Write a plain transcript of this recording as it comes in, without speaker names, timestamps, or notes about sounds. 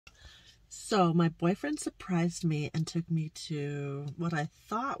So my boyfriend surprised me and took me to what I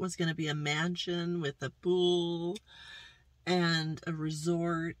thought was going to be a mansion with a pool and a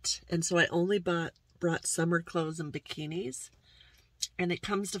resort. And so I only brought summer clothes and bikinis. And it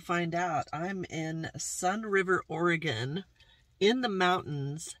comes to find out I'm in Sunriver, Oregon, in the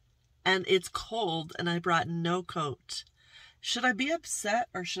mountains, and it's cold and I brought no coat. Should I be upset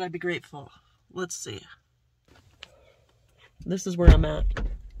or should I be grateful? Let's see. This is where I'm at.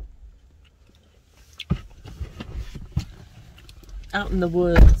 Out in the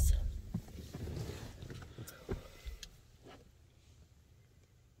woods.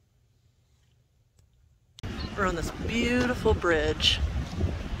 We're on this beautiful bridge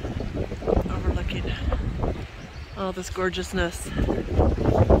overlooking all this gorgeousness.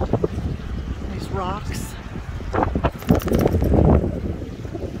 These rocks.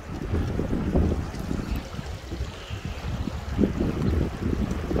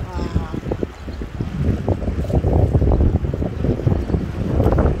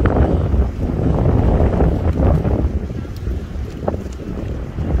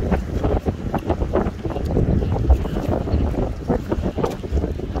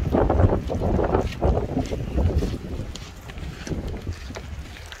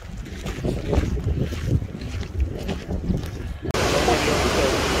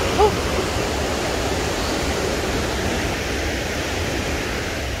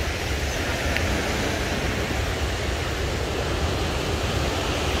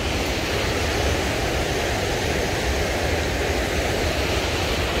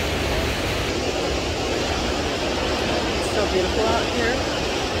 Beautiful out here.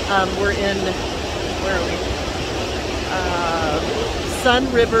 We're in, where are we?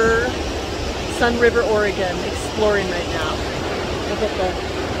 Sunriver, Oregon, exploring right now. Look at the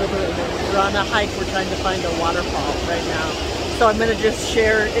river. We're on a hike. We're trying to find a waterfall right now. So I'm going to just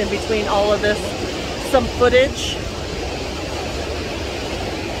share in between all of this some footage. Is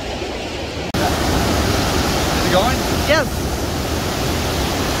it going? Yes.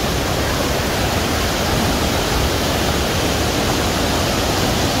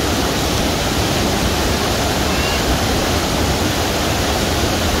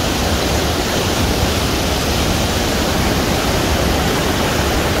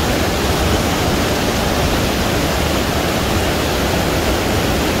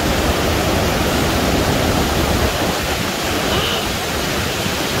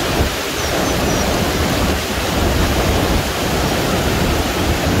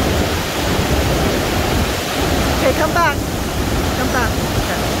 Come back. Come back.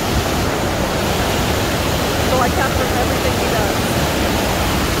 Okay. So I capture everything he does.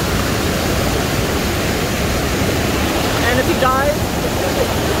 And if he dies,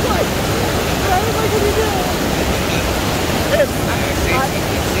 it's like, what am I going to do?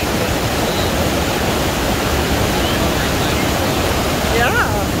 Yeah.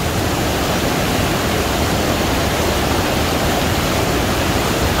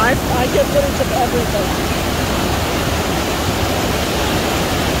 I get footage of everything.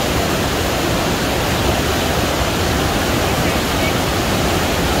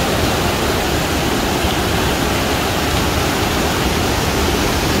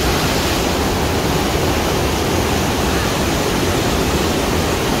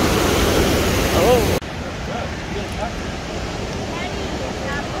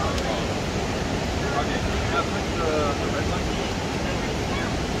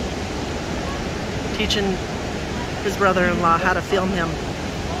 Teaching his brother-in-law how to film him.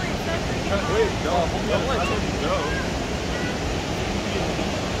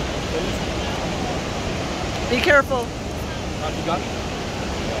 Be careful.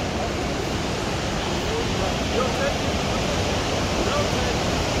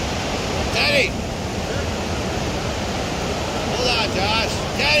 Teddy! Hold on, Josh.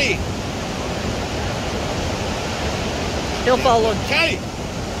 Teddy! He'll follow. Teddy!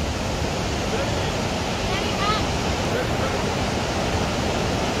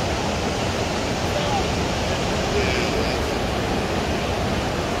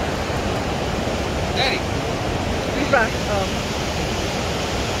 He's back.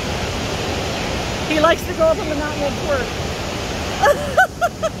 He likes to go up on the mountain and twerk.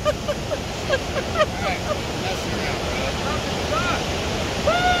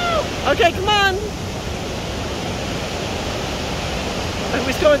 Okay, come on.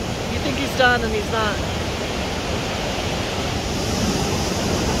 He's going. You think he's done and he's not.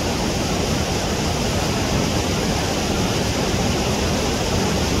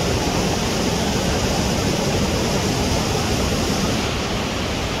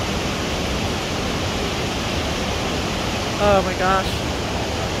 Oh my gosh.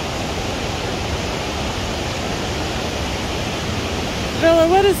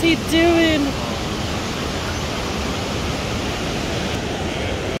 is he doing?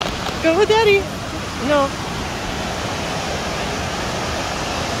 Go with Daddy. No.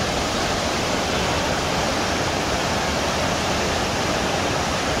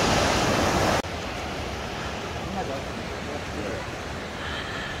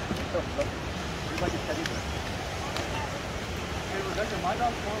 My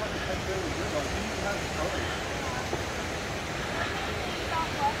dog's more like a pet bear than your dog. He has color.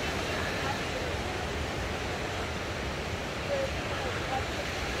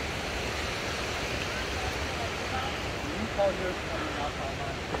 You call yours coming out on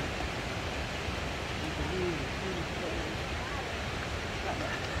my face.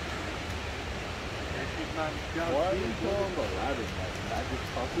 Why are you calling the ladder? Like magic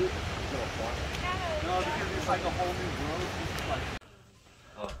puppet? No, because it's like a whole new world. It's like.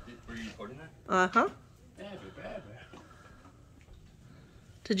 Were you recording that? Uh-huh. Baby.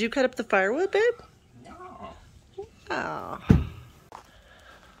 Did you cut up the firewood, babe? No. Oh.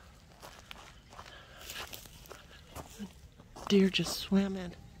 Deer just swam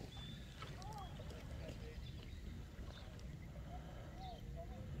in.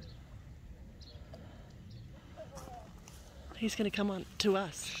 He's gonna come on to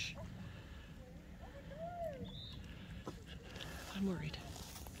us. I'm worried.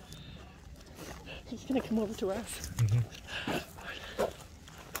 He's gonna come over to us.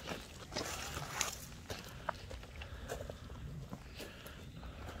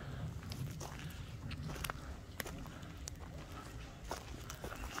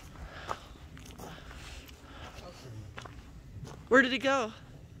 Where did he go?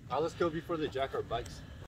 Let's go before they jack our bikes.